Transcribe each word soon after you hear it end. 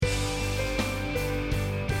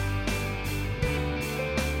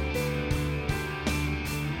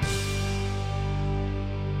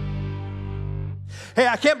Hey,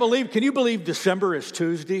 can you believe December is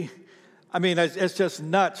Tuesday? I mean, it's just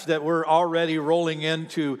nuts that we're already rolling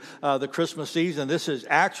into the Christmas season. This is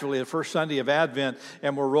actually the first Sunday of Advent,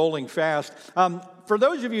 and we're rolling fast. For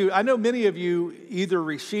those of you, I know many of you either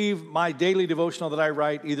receive my daily devotional that I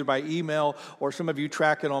write either by email, or some of you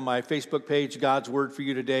track it on my Facebook page, God's Word for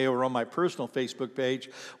You Today, or on my personal Facebook page,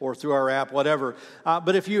 or through our app, whatever.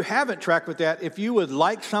 But if you haven't tracked with that, if you would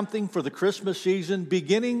like something for the Christmas season,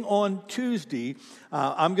 beginning on Tuesday,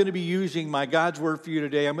 I'm going to be using my God's Word for You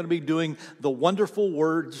Today. I'm going to be doing the wonderful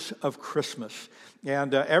words of Christmas.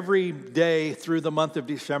 And every day through the month of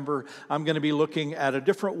December, I'm going to be looking at a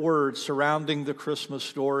different word surrounding the Christmas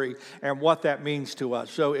story and what that means to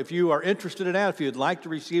us. So if you are interested in that, if you'd like to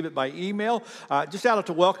receive it by email, just out at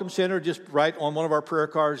the Welcome Center, just write on one of our prayer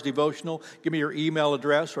cards, devotional, give me your email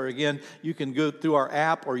address, or again, you can go through our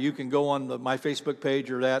app, or you can go on my Facebook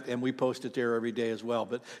page or that, and we post it there every day as well.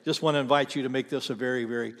 But just want to invite you to make this a very,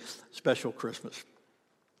 very special Christmas.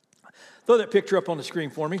 Throw that picture up on the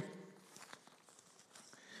screen for me.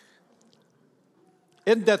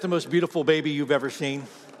 Isn't that the most beautiful baby you've ever seen?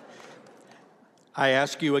 I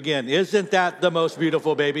ask you again, isn't that the most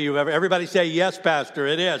beautiful baby you've ever? Everybody say, yes, Pastor,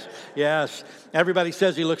 it is. Yes. Everybody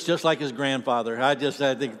says he looks just like his grandfather. I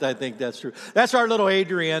think that's true. That's our little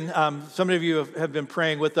Adrian. Some of you have been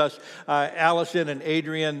praying with us. Allison and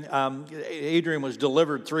Adrian. Adrian was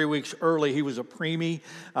delivered 3 weeks early. He was a preemie.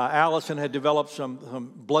 Allison had developed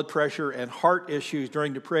some blood pressure and heart issues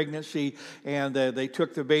during the pregnancy, and they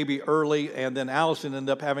took the baby early, and then Allison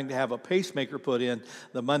ended up having to have a pacemaker put in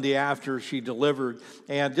the Monday after she delivered.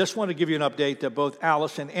 And just want to give you an update that both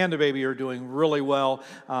Allison and the baby are doing really well.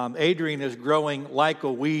 Adrian is growing like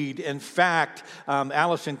a weed. In fact,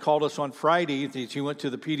 Allison called us on Friday. She went to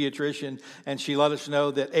the pediatrician, and she let us know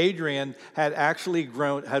that Adrian had actually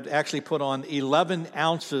put on 11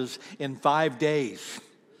 ounces in 5 days.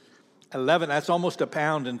 11, that's almost a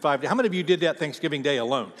pound in 5 days. How many of you did that Thanksgiving Day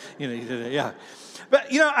alone? You did it, yeah. But,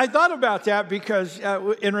 I thought about that because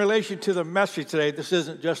in relation to the message today, this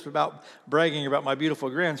isn't just about bragging about my beautiful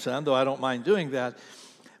grandson, though I don't mind doing that.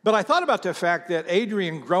 But I thought about the fact that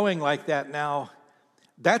Adrian growing like that now,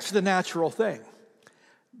 that's the natural thing.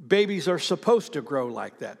 Babies are supposed to grow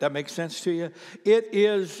like that. That makes sense to you? It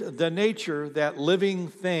is the nature that living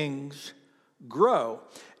things grow.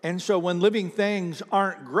 And so when living things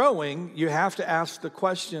aren't growing, you have to ask the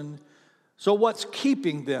question, so what's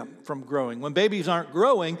keeping them from growing? When babies aren't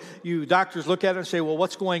growing, doctors look at it and say, well,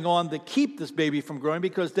 what's going on to keep this baby from growing?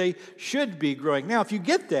 Because they should be growing. Now, if you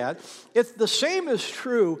get that, it's the same is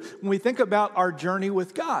true when we think about our journey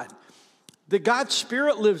with God. That God's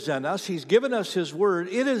Spirit lives in us. He's given us His Word.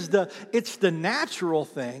 It's the natural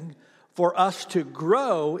thing for us to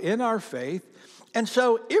grow in our faith. And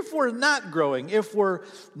so if we're not growing, if we're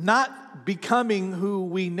not becoming who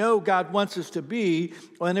we know God wants us to be,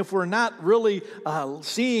 and if we're not really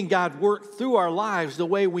seeing God work through our lives the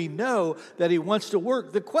way we know that He wants to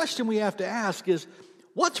work, the question we have to ask is,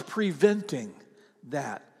 what's preventing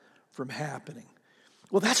that from happening?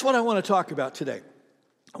 Well, that's what I want to talk about today.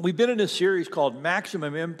 We've been in a series called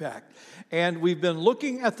Maximum Impact, and we've been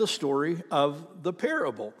looking at the story of the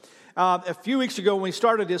parable. A few weeks ago when we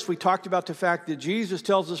started this, we talked about the fact that Jesus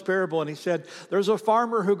tells this parable, and He said, there's a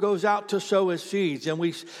farmer who goes out to sow his seeds. And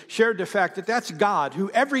we shared the fact that that's God, who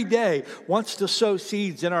every day wants to sow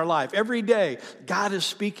seeds in our life. Every day, God is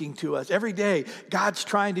speaking to us. Every day, God's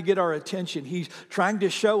trying to get our attention. He's trying to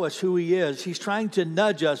show us who He is. He's trying to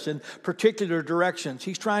nudge us in particular directions.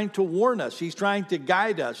 He's trying to warn us. He's trying to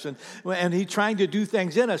guide us. And He's trying to do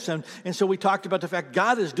things in us. And so we talked about the fact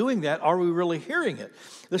God is doing that. Are we really hearing it?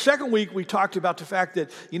 The second week, we talked about the fact that,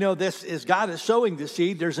 this is God is sowing the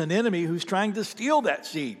seed. There's an enemy who's trying to steal that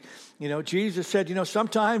seed. Jesus said,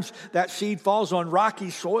 sometimes that seed falls on rocky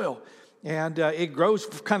soil and it grows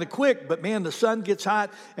kind of quick, but man, the sun gets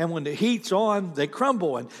hot, and when the heat's on, they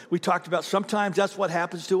crumble. And we talked about sometimes that's what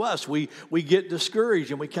happens to us. We get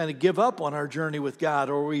discouraged and we kind of give up on our journey with God,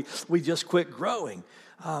 or we just quit growing.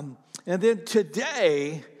 And then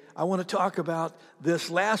today, I want to talk about this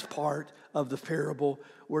last part of the parable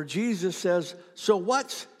where Jesus says, so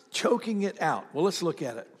what's choking it out? Well, let's look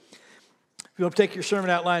at it. If you want to take your sermon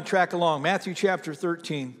outline, track along. Matthew chapter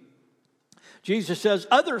 13. Jesus says,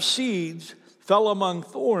 other seeds fell among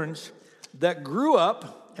thorns that grew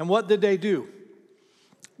up, and what did they do?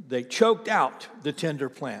 They choked out the tender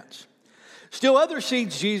plants. Still other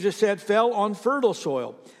seeds, Jesus said, fell on fertile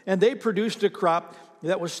soil, and they produced a crop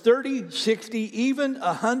that was 30, 60, even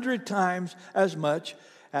 100 times as much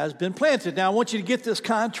has been planted. Now, I want you to get this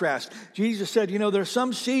contrast. Jesus said, there's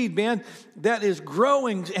some seed, man, that is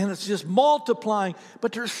growing and it's just multiplying,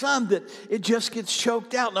 but there's some that it just gets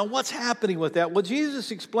choked out. Now, what's happening with that? Well,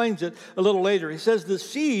 Jesus explains it a little later. He says the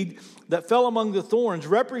seed that fell among the thorns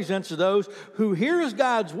represents those who hears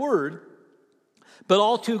God's word, but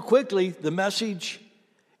all too quickly, the message,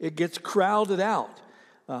 it gets crowded out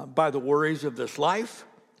by the worries of this life,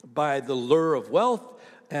 by the lure of wealth,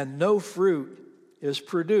 and no fruit is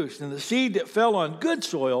produced. And the seed that fell on good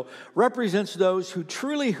soil represents those who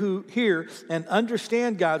truly hear and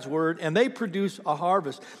understand God's word, and they produce a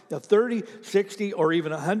harvest of 30, 60, or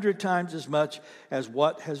even 100 times as much as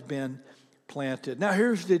what has been planted. Now,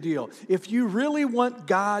 here's the deal. If you really want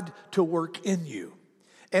God to work in you,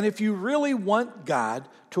 and if you really want God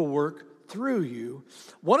to work through you,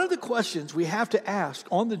 one of the questions we have to ask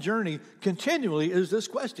on the journey continually is this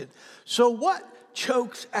question. So what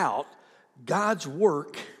chokes out God's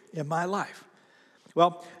work in my life?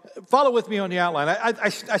 Well, follow with me on the outline. I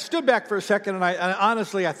stood back for a second, and I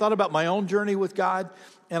honestly thought about my own journey with God,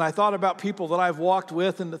 and I thought about people that I've walked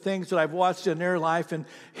with and the things that I've watched in their life. And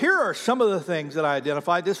here are some of the things that I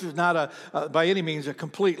identified. This is not by any means a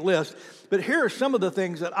complete list, but here are some of the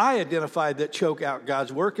things that I identified that choke out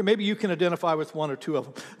God's work, and maybe you can identify with one or two of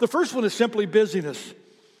them. The first one is simply busyness.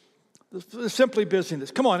 Simply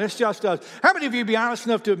busyness. Come on, it's just us. How many of you be honest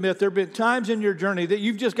enough to admit there have been times in your journey that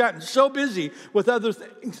you've just gotten so busy with other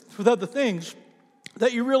things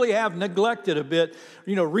that you really have neglected a bit,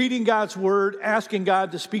 reading God's word, asking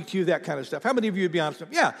God to speak to you, that kind of stuff. How many of you would be honest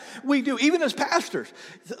enough? Yeah, we do. Even as pastors,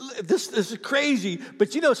 this is crazy.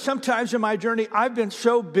 But sometimes in my journey, I've been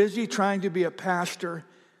so busy trying to be a pastor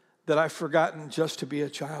that I've forgotten just to be a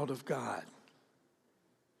child of God.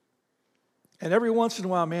 And every once in a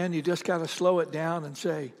while, man, you just got to slow it down and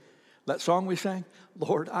say, that song we sang,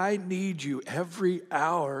 Lord, I need you every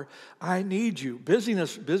hour. I need you.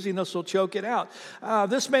 Busyness will choke it out.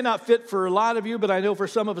 This may not fit for a lot of you, but I know for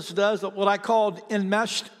some of us it does. What I called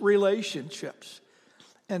enmeshed relationships.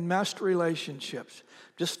 Enmeshed relationships.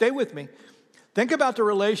 Just stay with me. Think about the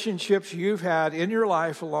relationships you've had in your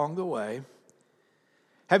life along the way.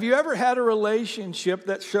 Have you ever had a relationship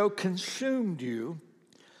that so consumed you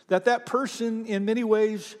that person in many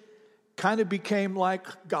ways kind of became like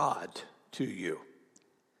God to you?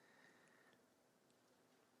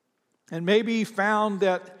 And maybe you found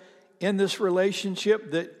that in this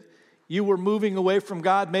relationship that you were moving away from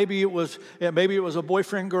God. Maybe it was a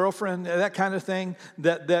boyfriend, girlfriend, that kind of thing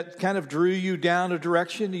that kind of drew you down a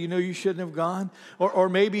direction you shouldn't have gone. Or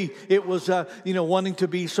maybe it was wanting to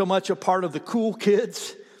be so much a part of the cool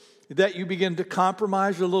kids that you begin to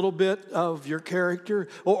compromise a little bit of your character.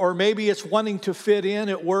 Or maybe it's wanting to fit in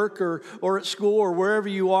at work or at school or wherever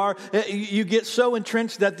you are. You get so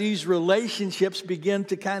entrenched that these relationships begin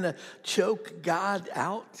to kind of choke God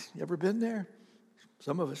out. You ever been there?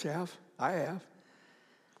 Some of us have. I have.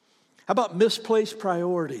 How about misplaced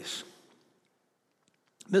priorities?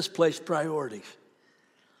 Misplaced priorities.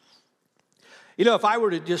 If I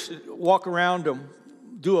were to just walk around and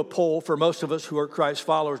do a poll for most of us who are Christ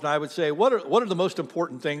followers, and I would say, what are the most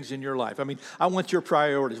important things in your life? I mean, I want your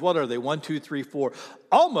priorities. What are they? 1, 2, 3, 4.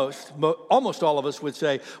 Almost all of us would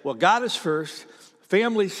say, well, God is first,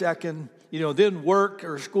 family second, then work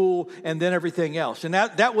or school, and then everything else. And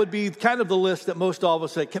that would be kind of the list that most all of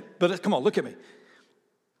us say, but come on, look at me.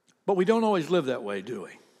 But we don't always live that way, do we?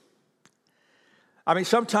 I mean,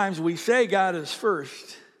 sometimes we say God is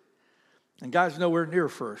first, and God's nowhere near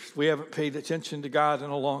first. We haven't paid attention to God in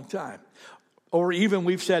a long time. Or even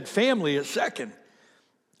we've said family is second.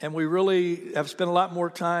 And we really have spent a lot more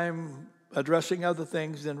time addressing other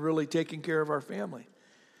things than really taking care of our family.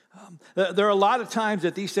 There are a lot of times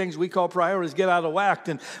that these things we call priorities get out of whack.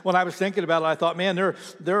 And when I was thinking about it, I thought, man,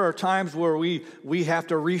 there are times where we have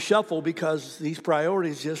to reshuffle because these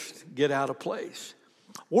priorities just get out of place.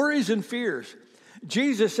 Worries and fears.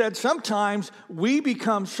 Jesus said sometimes we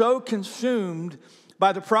become so consumed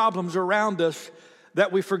by the problems around us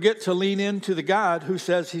that we forget to lean into the God who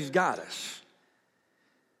says he's got us.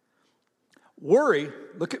 Worry,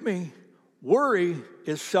 look at me, worry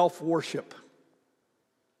is self-worship.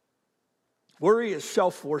 Worry is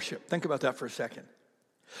self-worship. Think about that for a second.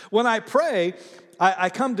 When I pray,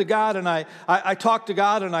 I come to God and I talk to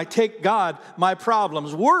God and I take God my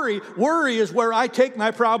problems. Worry is where I take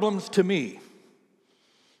my problems to me.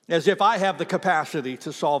 As if I have the capacity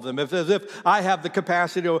to solve them. As if I have the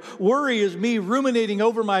capacity. Worry is me ruminating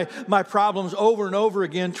over my problems over and over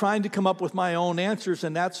again, trying to come up with my own answers.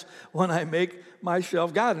 And that's when I make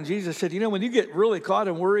myself God. And Jesus said, when you get really caught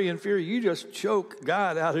in worry and fear, you just choke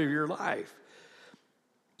God out of your life.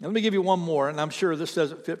 Let me give you one more, and I'm sure this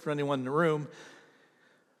doesn't fit for anyone in the room,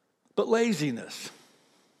 but laziness.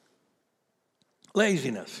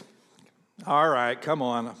 Laziness. All right, come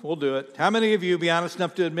on, we'll do it. How many of you, be honest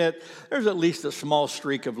enough to admit, there's at least a small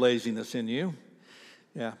streak of laziness in you?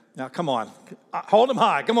 Yeah, now come on. Hold them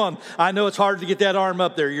high, come on. I know it's hard to get that arm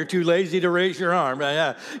up there. You're too lazy to raise your arm.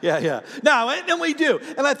 Yeah. No, and we do.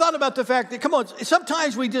 And I thought about the fact that, come on,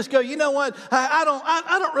 sometimes we just go, you know what? I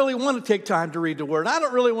don't really want to take time to read the Word. I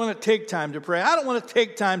don't really want to take time to pray. I don't want to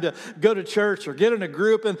take time to go to church or get in a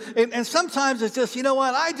group. And sometimes it's just, you know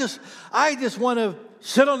what? I just want to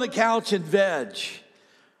sit on the couch and veg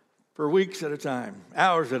for weeks at a time,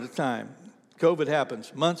 hours at a time. COVID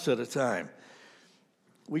happens, months at a time.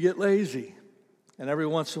 We get lazy, and every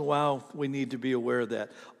once in a while, we need to be aware of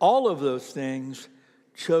that. All of those things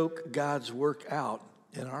choke God's work out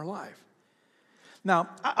in our life. Now,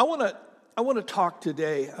 I want to talk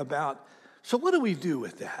today about, so what do we do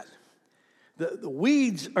with that? The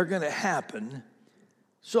weeds are going to happen.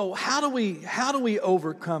 So how do we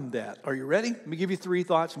overcome that? Are you ready? Let me give you 3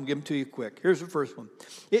 thoughts and give them to you quick. Here's the first one.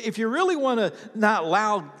 If you really want to not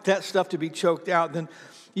allow that stuff to be choked out, then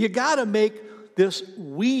you got to make this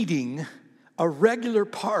weeding a regular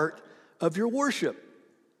part of your worship.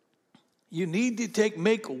 You need to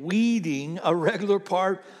make weeding a regular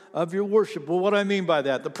part of your worship. Well, what do I mean by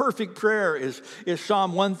that? The perfect prayer is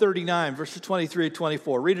Psalm 139, verses 23 and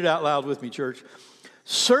 24. Read it out loud with me, church.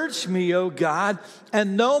 Search me, O God,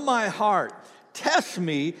 and know my heart. Test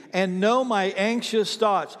me and know my anxious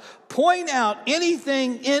thoughts. Point out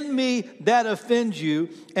anything in me that offends you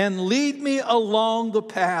and lead me along the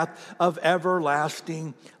path of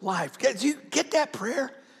everlasting life. Did you get that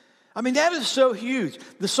prayer? I mean, that is so huge.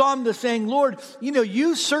 The psalmist is saying, Lord,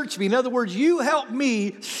 you search me. In other words, you help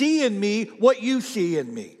me see in me what you see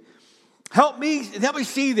in me. Help me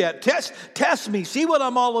see that. Test me. See what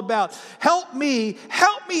I'm all about. Help me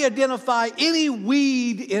identify any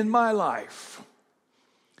weed in my life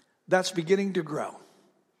that's beginning to grow.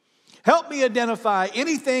 Help me identify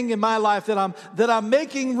anything in my life that I'm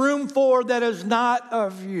making room for that is not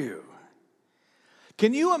of you.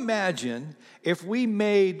 Can you imagine if we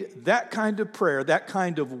made that kind of prayer, that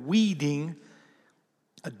kind of weeding,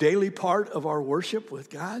 a daily part of our worship with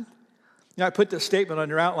God? I put this statement on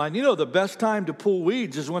your outline. The best time to pull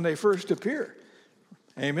weeds is when they first appear.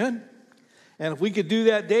 Amen? And if we could do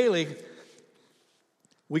that daily,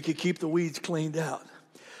 we could keep the weeds cleaned out.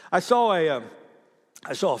 I saw a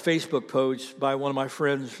Facebook post by one of my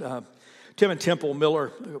friends, Tim and Temple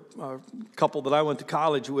Miller, a couple that I went to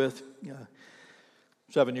college with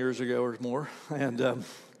 7 years ago or more. And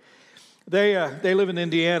they live in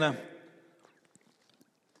Indiana.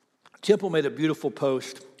 Temple made a beautiful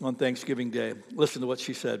post on Thanksgiving Day. Listen to what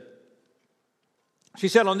she said. She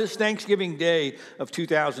said, on this Thanksgiving Day of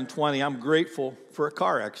 2020, I'm grateful for a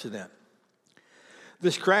car accident.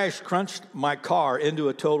 This crash crunched my car into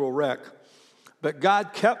a total wreck, but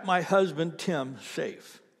God kept my husband, Tim,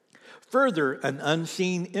 safe. Further, an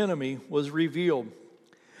unseen enemy was revealed.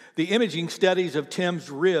 The imaging studies of Tim's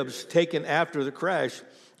ribs taken after the crash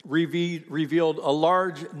revealed a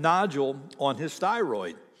large nodule on his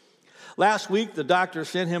thyroid. Last week, the doctor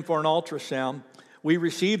sent him for an ultrasound. We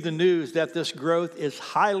received the news that this growth is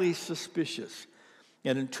highly suspicious.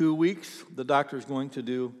 And in 2 weeks, the doctor is going to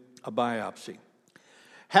do a biopsy.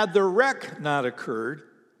 Had the wreck not occurred,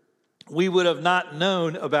 we would have not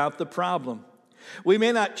known about the problem. We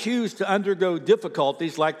may not choose to undergo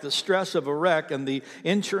difficulties like the stress of a wreck and the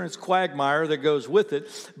insurance quagmire that goes with it,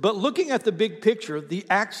 but looking at the big picture, the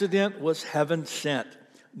accident was heaven sent.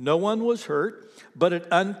 No one was hurt, but it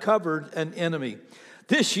uncovered an enemy.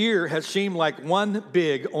 This year has seemed like one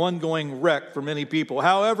big ongoing wreck for many people.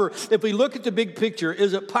 However, if we look at the big picture,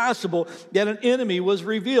 is it possible that an enemy was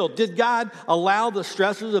revealed? Did God allow the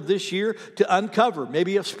stresses of this year to uncover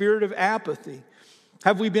maybe a spirit of apathy?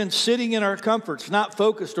 Have we been sitting in our comforts, not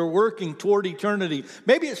focused or working toward eternity?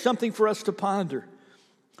 Maybe it's something for us to ponder.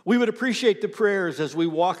 We would appreciate the prayers as we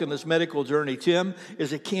walk on this medical journey. Tim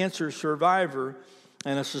is a cancer survivor,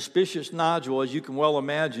 and a suspicious nodule, as you can well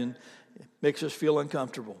imagine, makes us feel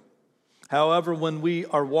uncomfortable. However, when we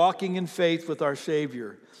are walking in faith with our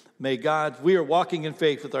Savior, may God's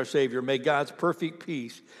perfect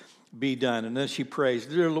peace be done. And then she prays,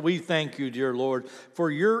 we thank you, dear Lord, for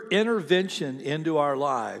your intervention into our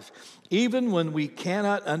lives. Even when we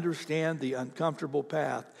cannot understand the uncomfortable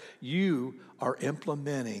path, you are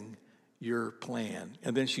implementing your plan.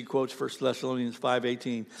 And then she quotes 1 Thessalonians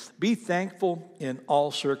 5:18. Be thankful in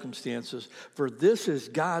all circumstances, for this is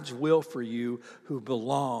God's will for you who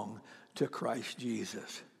belong to Christ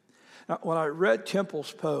Jesus. Now, when I read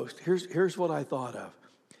Temple's post, here's what I thought of.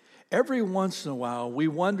 every once in a while, we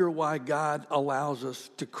wonder why God allows us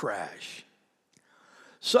to crash.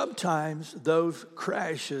 Sometimes those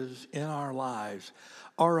crashes in our lives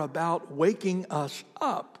are about waking us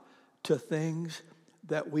up to things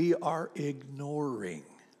that we are ignoring.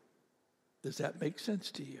 Does that make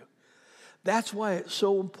sense to you? That's why it's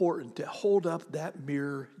so important to hold up that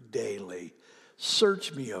mirror daily.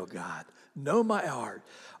 Search me, O God. Know my heart.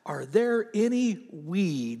 Are there any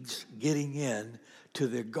weeds getting in to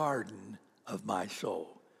the garden of my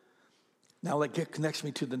soul? Now that connects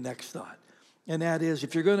me to the next thought. And that is,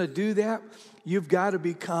 if you're going to do that, you've got to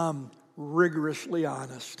become rigorously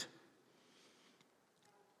honest.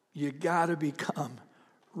 You got to become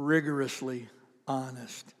rigorously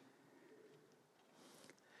honest.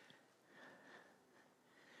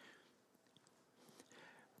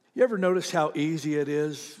 You ever notice how easy it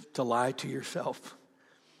is to lie to yourself?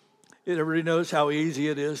 You ever notice how easy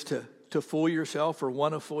it is to fool yourself or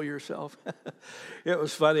want to fool yourself? It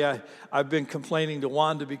was funny. I've been complaining to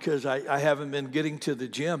Wanda because I haven't been getting to the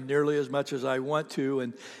gym nearly as much as I want to.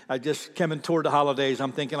 And I just coming toward the holidays,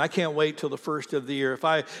 I'm thinking I can't wait till the first of the year.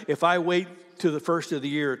 If I wait to the first of the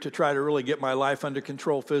year to try to really get my life under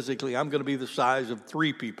control physically, I'm going to be the size of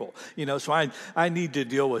 3 people, so I need to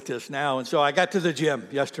deal with this now. And so I got to the gym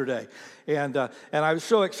yesterday, and I was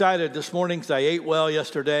so excited this morning because I ate well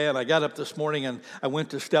yesterday, and I got up this morning and I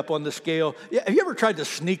went to step on the scale. Yeah, have you ever tried to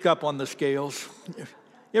sneak up on the scales? You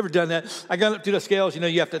ever done that? I got up to the scales,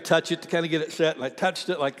 you have to touch it to kind of get it set, and I touched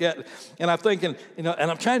it like that, and I'm thinking, and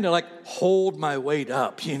I'm trying to hold my weight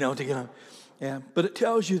up, to get on. Yeah, but it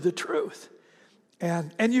tells you the truth.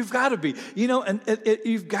 And you've got to be,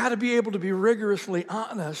 you've got to be able to be rigorously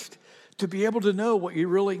honest to be able to know what you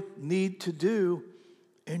really need to do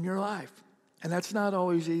in your life. And that's not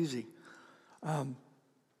always easy.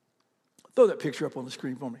 Throw that picture up on the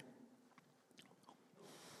screen for me.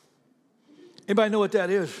 Anybody know what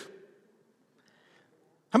that is?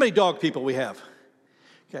 How many dog people we have?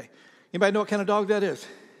 Okay. Anybody know what kind of dog that is?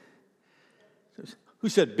 Who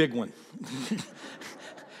said big one?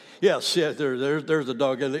 Yes, there's a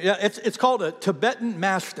dog. Yeah, it's called a Tibetan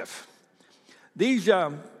Mastiff. These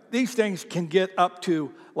things can get up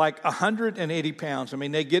to 180 pounds. I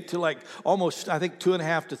mean, they get to almost, I think,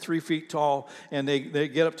 2.5 to 3 feet tall, and they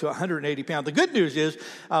get up to 180 pounds. The good news is,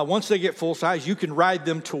 once they get full size, you can ride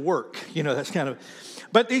them to work. That's kind of.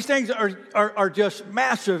 But these things are just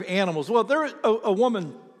massive animals. Well, there's a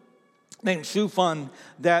woman named Su Fun,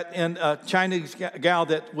 and a Chinese gal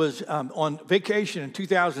that was on vacation in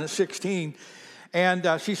 2016,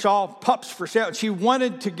 and she saw pups for sale. She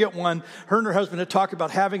wanted to get one. Her and her husband had talked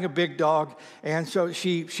about having a big dog, and so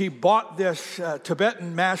she bought this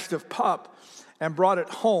Tibetan Mastiff pup and brought it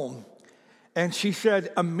home. And she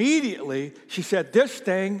said immediately, this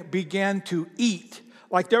thing began to eat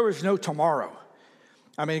like there was no tomorrow.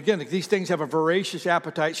 I mean, again, these things have a voracious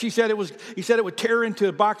appetite. He said it would tear into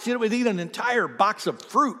a box. It would eat an entire box of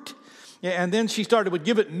fruit. And then she would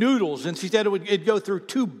give it noodles, and she said it'd go through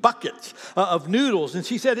 2 buckets of noodles. And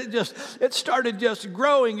she said it started just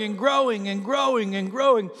growing and growing and growing and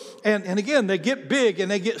growing. And again, they get big,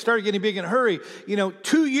 and started getting big in a hurry.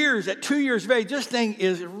 2 years, at 2 years of age, this thing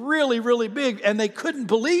is really, really big. And they couldn't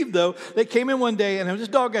believe, though, they came in one day, and this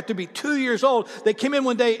dog got to be 2 years old. They came in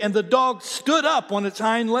one day, and the dog stood up on its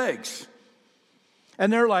hind legs.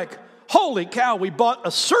 And they're like, holy cow, we bought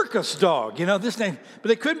a circus dog, this thing. But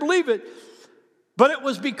they couldn't believe it. But it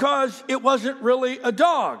was because it wasn't really a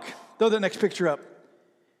dog. Throw the next picture up.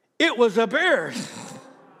 It was a bear.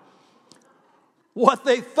 What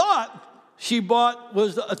they thought she bought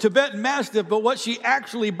was a Tibetan Mastiff, but what she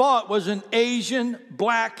actually bought was an Asian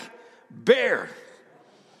black bear.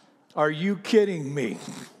 Are you kidding me?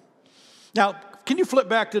 Now, can you flip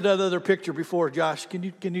back to that other picture before, Josh? Can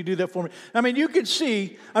you do that for me? I mean, you can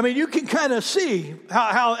kind of see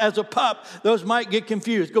how as a pup, those might get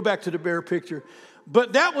confused. Go back to the bear picture.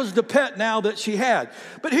 But that was the pet now that she had.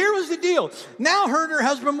 But here was the deal. Now her and her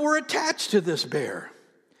husband were attached to this bear.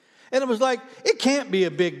 And it was it can't be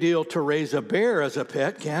a big deal to raise a bear as a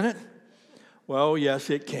pet, can it? Well, yes,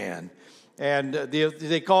 it can. And they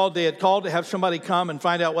had called to have somebody come and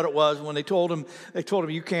find out what it was. When they told him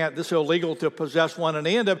you can't, this is illegal to possess one, and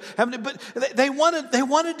they end up having it. But they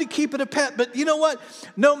wanted to keep it a pet. But you know what?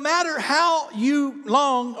 No matter how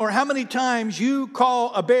long or how many times you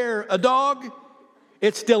call a bear a dog,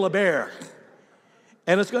 it's still a bear,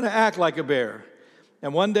 and it's going to act like a bear.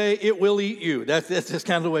 And one day it will eat you. That's just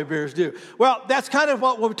kind of the way bears do. Well, that's kind of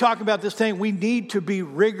what we're talking about this thing. We need to be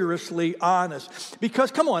rigorously honest. Because,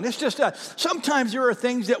 come on, it's just sometimes there are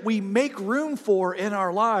things that we make room for in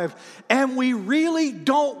our life, and we really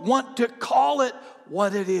don't want to call it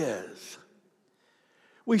what it is.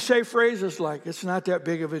 We say phrases like, it's not that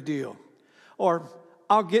big of a deal. Or,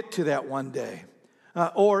 I'll get to that one day.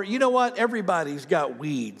 Or, you know what? Everybody's got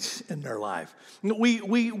weeds in their life.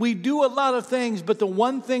 We do a lot of things, but the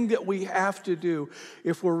one thing that we have to do,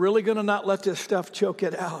 if we're really going to not let this stuff choke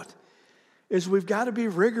it out, is we've got to be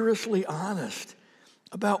rigorously honest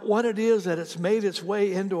about what it is that it's made its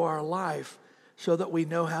way into our life so that we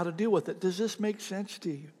know how to deal with it. Does this make sense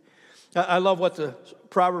to you? I love what the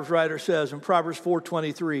Proverbs writer says in Proverbs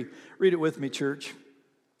 4:23. Read it with me, church.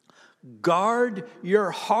 Guard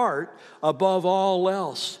your heart above all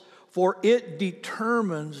else, for it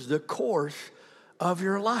determines the course of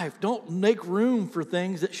your life. Don't make room for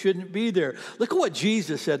things that shouldn't be there. Look at what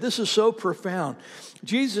Jesus said. This is so profound.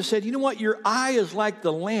 Jesus said, you know what? Your eye is like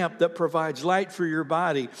the lamp that provides light for your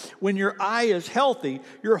body. When your eye is healthy,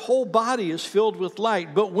 your whole body is filled with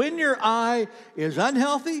light. But when your eye is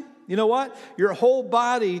unhealthy, you know what? Your whole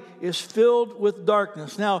body is filled with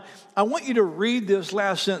darkness. Now, I want you to read this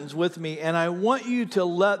last sentence with me, and I want you to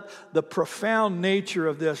let the profound nature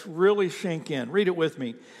of this really sink in. Read it with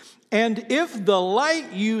me. And if the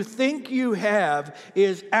light you think you have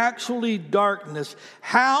is actually darkness,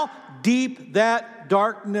 how deep that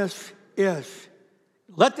darkness is.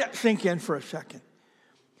 Let that sink in for a second.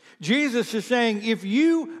 Jesus is saying, if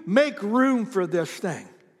you make room for this thing,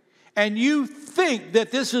 and you think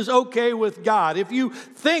that this is okay with God, if you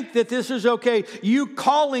think that this is okay, you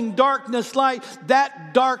calling darkness light,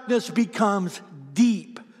 that darkness becomes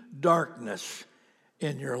deep darkness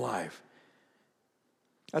in your life.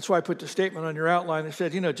 That's why I put the statement on your outline that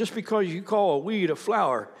said, just because you call a weed a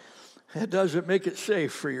flower, that doesn't make it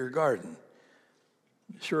safe for your garden.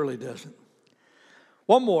 It surely doesn't.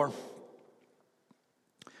 One more.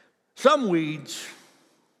 Some weeds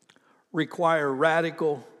require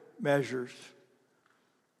radical measures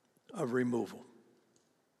of removal.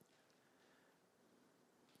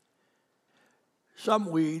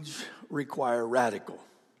 Some weeds require radical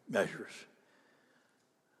measures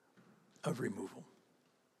of removal.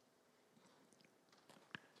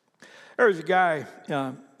 There was a guy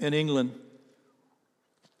in England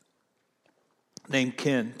named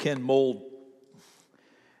Ken Mould.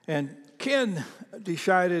 And Ken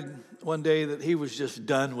decided one day that he was just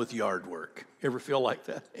done with yard work. You ever feel like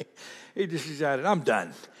that? He just decided, I'm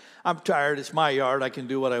done. I'm tired. It's my yard. I can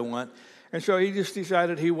do what I want. And so he just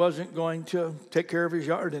decided he wasn't going to take care of his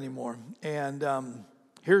yard anymore. And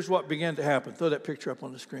here's what began to happen. Throw that picture up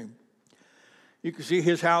on the screen. You can see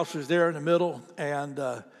his house is there in the middle, and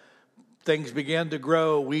things began to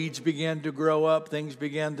grow. Weeds began to grow up. Things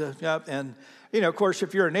began to, and, of course,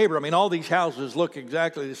 if you're a neighbor, all these houses look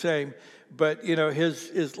exactly the same. But, his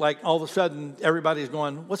is like all of a sudden everybody's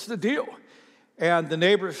going, what's the deal? And the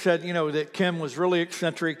neighbors said, that Kim was really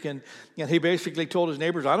eccentric. And he basically told his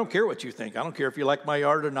neighbors, I don't care what you think. I don't care if you like my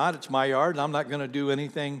yard or not. It's my yard, and I'm not going to do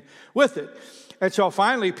anything with it. And so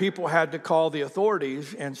finally people had to call the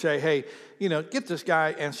authorities and say, hey, get this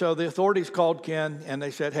guy. And so the authorities called Ken, and they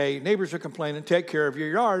said, hey, neighbors are complaining. Take care of your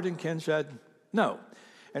yard. And Ken said, no.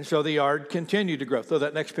 And so the yard continued to grow. Throw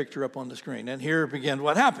that next picture up on the screen. And here began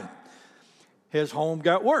what happened. His home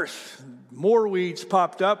got worse. More weeds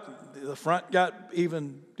popped up. The front got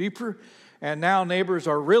even deeper. And now neighbors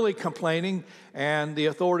are really complaining. And the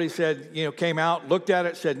authorities said, came out, looked at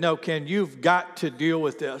it, said, no, Ken, you've got to deal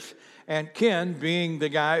with this. And Ken, being the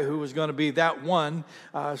guy who was going to be that one,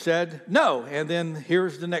 said no. And then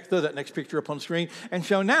here's the next, throw that next picture up on the screen. And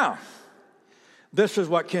so now, this is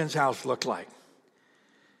what Ken's house looked like.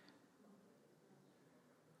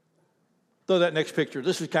 Throw that next picture.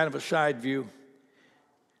 This is kind of a side view.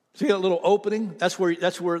 See that little opening? That's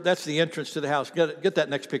the entrance to the house. Get that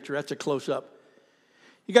next picture. That's a close-up.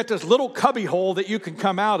 You got this little cubby hole that you can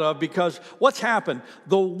come out of because what's happened?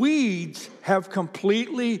 The weeds have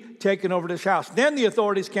completely taken over this house. Then the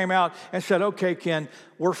authorities came out and said, okay, Ken,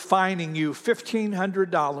 we're fining you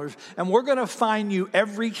 $1,500, and we're going to fine you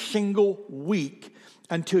every single week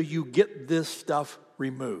until you get this stuff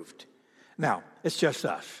removed. Now, it's just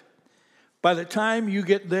us. By the time you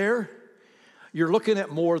get there, you're looking at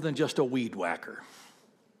more than just a weed whacker.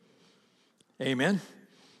 Amen?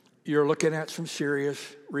 You're looking at some serious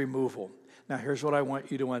removal. Now, here's what I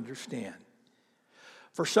want you to understand.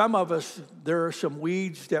 For some of us, there are some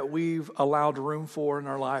weeds that we've allowed room for in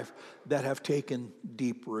our life that have taken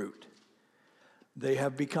deep root. They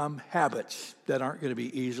have become habits that aren't going to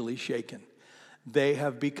be easily shaken. They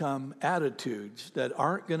have become attitudes that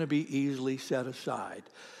aren't going to be easily set aside.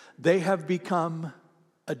 They have become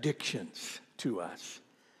addictions to us.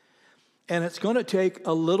 And it's going to take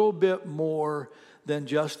a little bit more than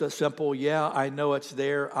just a simple, yeah, I know it's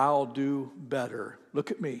there, I'll do better.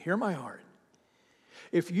 Look at me, hear my heart.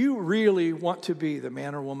 If you really want to be the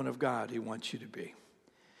man or woman of God He wants you to be,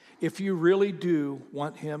 if you really do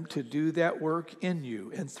want Him to do that work in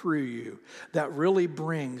you and through you, that really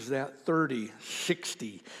brings that 30,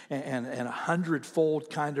 60, and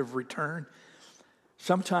 100-fold kind of return,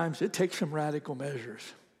 sometimes it takes some radical measures.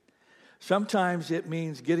 Sometimes it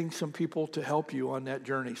means getting some people to help you on that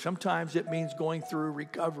journey. Sometimes it means going through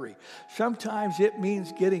recovery. Sometimes it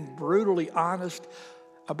means getting brutally honest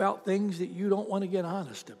about things that you don't want to get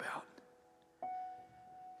honest about.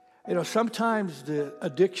 You know, sometimes the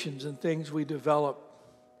addictions and things we develop,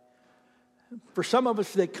 for some of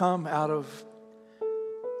us, they come out of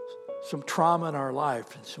some trauma in our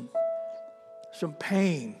life and some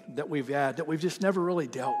pain that we've had that we've just never really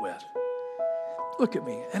dealt with. Look at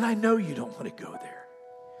me, and I know you don't want to go there.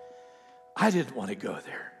 I didn't want to go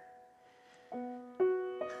there.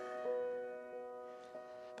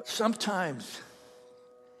 But sometimes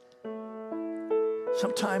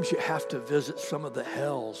you have to visit some of the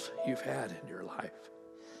hells you've had in your life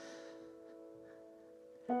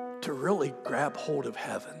to really grab hold of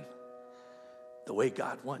heaven the way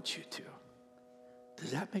God wants you to.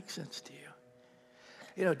 Does that make sense to you?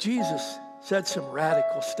 You know, Jesus said some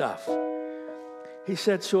radical stuff. He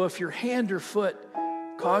said, so if your hand or foot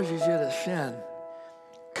causes you to sin,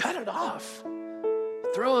 cut it off.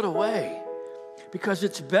 Throw it away. Because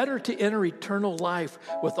it's better to enter eternal life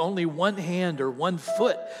with only one hand or one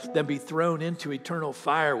foot than be thrown into eternal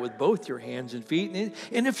fire with both your hands and feet.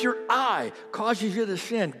 And if your eye causes you to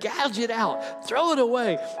sin, gouge it out, throw it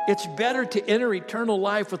away. It's better to enter eternal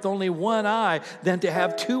life with only one eye than to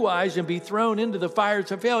have two eyes and be thrown into the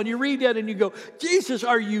fires of hell. And you read that and you go, Jesus,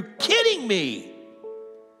 are you kidding me?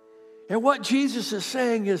 And what Jesus is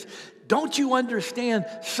saying is, don't you understand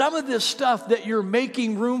some of this stuff that you're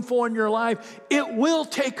making room for in your life, it will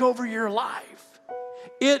take over your life.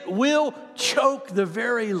 It will choke the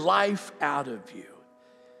very life out of you.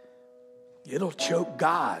 It'll choke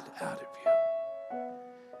God out of you.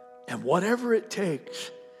 And whatever it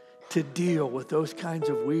takes to deal with those kinds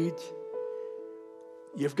of weeds,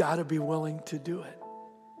 you've got to be willing to do it.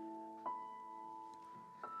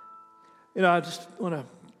 You know, I just want to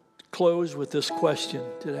close with this question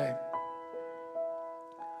today.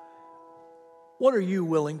 What are you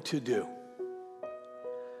willing to do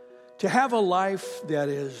to have a life that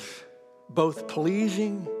is both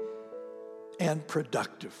pleasing and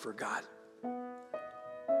productive for God?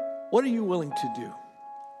 What are you willing to do?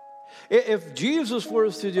 If Jesus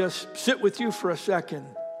was to just sit with you for a second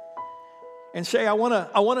and say, I want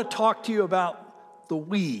to talk to you about the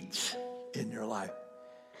weeds in your life,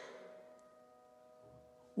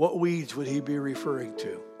 what weeds would He be referring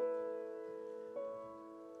to?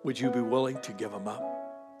 Would you be willing to give them up?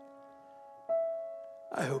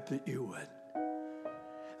 I hope that you would.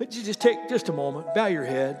 Would you just take just a moment, bow your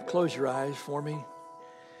head, close your eyes for me.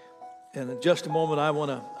 And in just a moment, I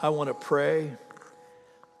want to pray.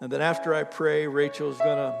 And then after I pray, Rachel's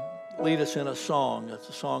going to lead us in a song. That's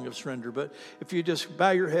a song of surrender. But if you just bow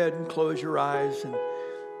your head and close your eyes, and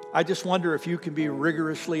I just wonder if you can be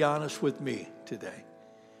rigorously honest with me today.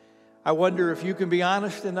 I wonder if you can be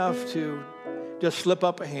honest enough to just slip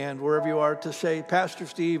up a hand wherever you are to say, Pastor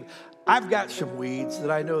Steve, I've got some weeds that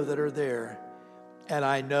I know that are there, and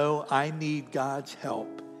I know I need God's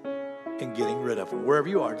help in getting rid of them. Wherever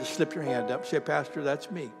you are, just slip your hand up. Say, Pastor, that's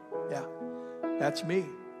me. Yeah, that's me.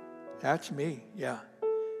 That's me. Yeah.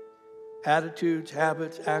 Attitudes,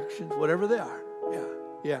 habits, actions, whatever they are.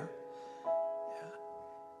 Yeah.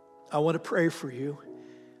 I want to pray for you.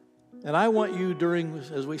 And I want you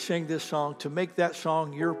as we sing this song, to make that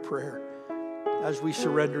song your prayer as we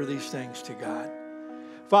surrender these things to God.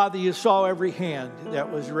 Father, you saw every hand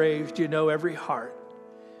that was raised. You know every heart.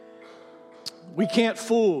 We can't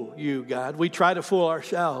fool you, God. We try to fool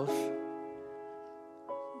ourselves,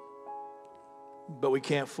 but we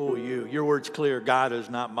can't fool you. Your word's clear. God is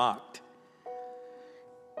not mocked.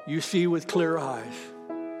 You see with clear eyes.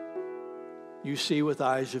 You see with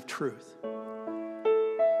eyes of truth.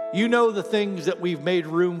 You know the things that we've made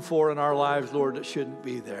room for in our lives, Lord, that shouldn't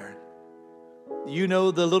be there. You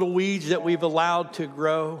know the little weeds that we've allowed to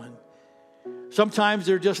grow. And sometimes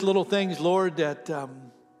they're just little things, Lord, that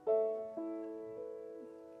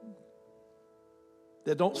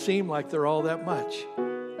don't seem like they're all that much.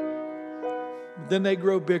 Then they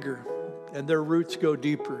grow bigger and their roots go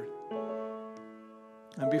deeper.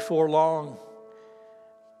 And before long,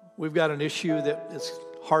 we've got an issue that is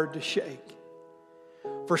hard to shake.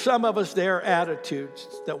 For some of us, they are attitudes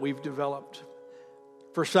that we've developed.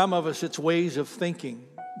 For some of us, it's ways of thinking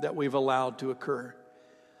that we've allowed to occur.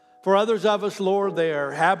 For others of us, Lord, they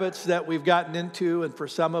are habits that we've gotten into. And for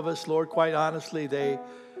some of us, Lord, quite honestly, they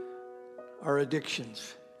are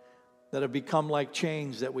addictions that have become like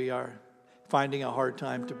chains that we are finding a hard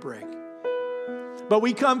time to break. But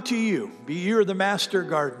we come to you. You're the master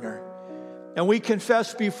gardener. And we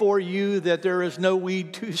confess before you that there is no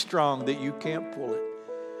weed too strong that you can't pull it.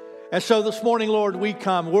 And so this morning, Lord, we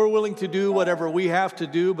come. We're willing to do whatever we have to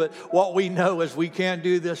do, but what we know is we can't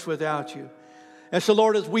do this without you. And so,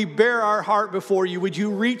 Lord, as we bear our heart before you, would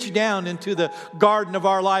you reach down into the garden of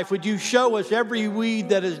our life? Would you show us every weed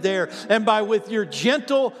that is there? And with your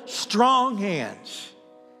gentle, strong hands,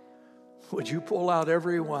 would you pull out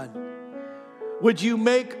every one? Would you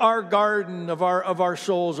make our garden of our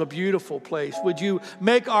souls a beautiful place? Would you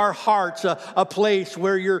make our hearts a place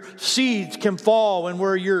where your seeds can fall and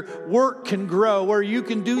where your work can grow, where you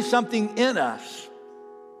can do something in us,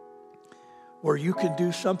 where you can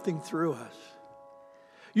do something through us?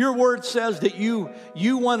 Your word says that you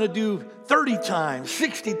want to do 30 times,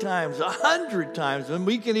 60 times, 100 times, and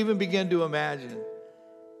we can even begin to imagine.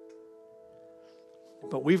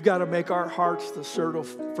 But we've got to make our hearts the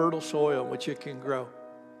fertile soil in which it can grow.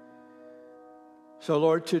 So,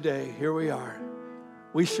 Lord, today, here we are.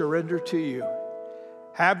 We surrender to you.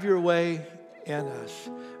 Have your way in us.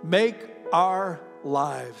 Make our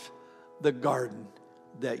lives the garden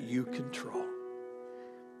that you control.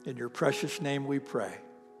 In your precious name we pray.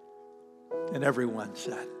 And everyone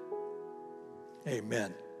said,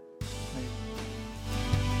 amen.